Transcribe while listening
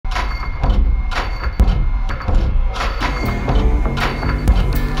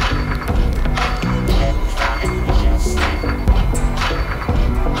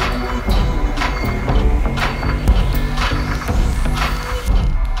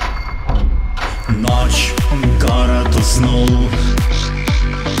ночь, город уснул,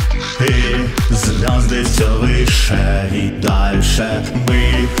 и звезды все выше и дальше.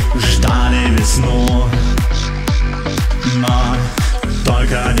 Мы ждали весну, но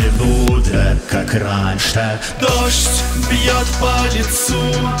только не будет, как раньше. Дождь бьет по лицу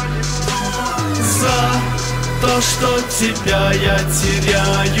за то, что тебя я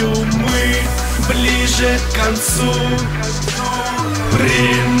теряю. Мы ближе к концу.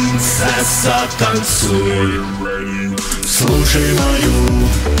 Принцесса, танцуй, слушай мою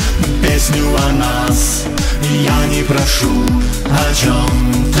песню о нас. Я не прошу о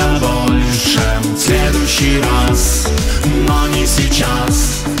чем-то большем в следующий раз, но не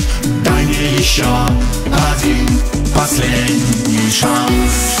сейчас. Дай мне еще один последний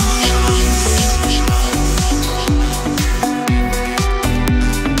шанс.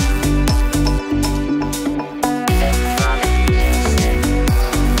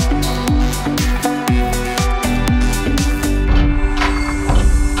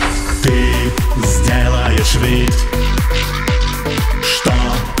 Вид, что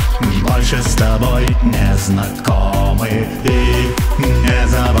больше с тобой не знакомы и не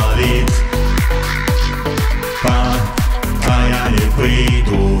заболит, пока я не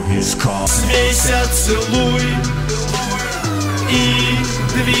выйду из комнаты. Смейся, целуй и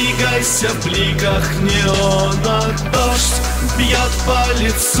двигайся в бликах неона. Дождь бьет по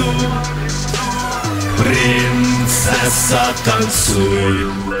лицу. Принцесса,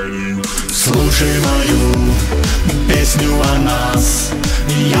 танцуй, слушай мою песню о нас.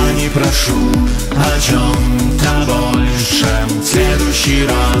 Я не прошу о чем-то большем в следующий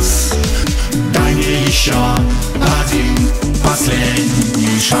раз. Дай мне еще один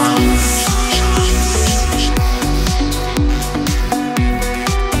последний шанс.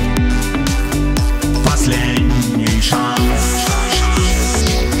 Последний шанс.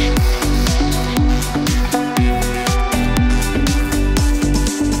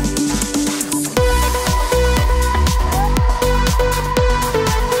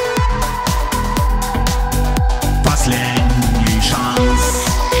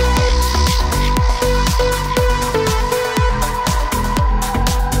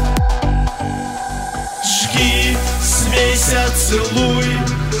 Целуй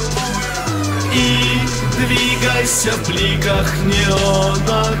и двигайся в бликах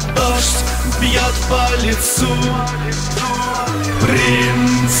неона. Дождь бьет по лицу.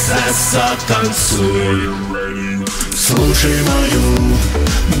 Принцесса, танцуй, слушай мою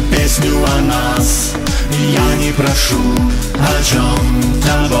песню о нас. Я не прошу о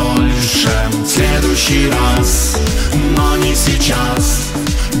чем-то большем в следующий раз, но не сейчас.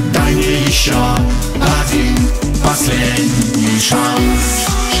 Дай мне еще один последний шанс.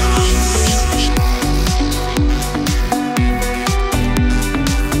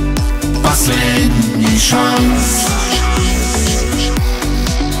 Последний шанс.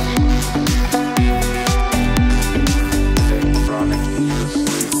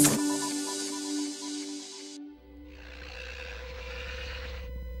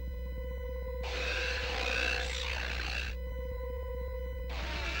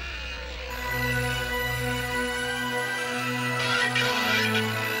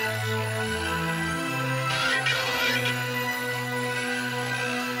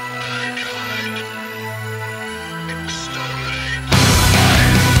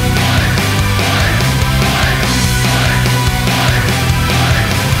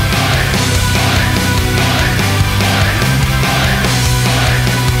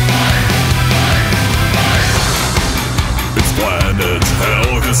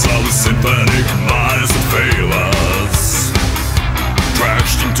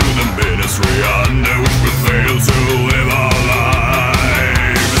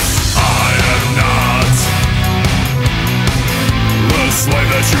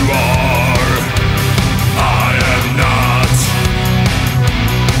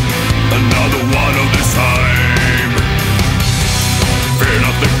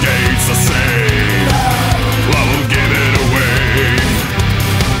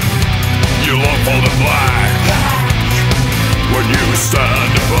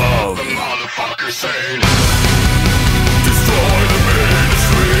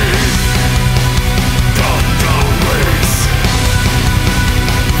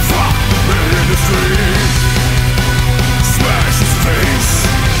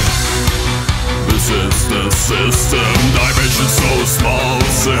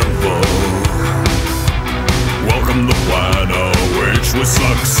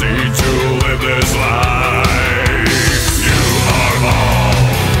 Succeed to live this life. You are all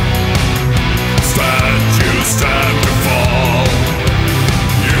stand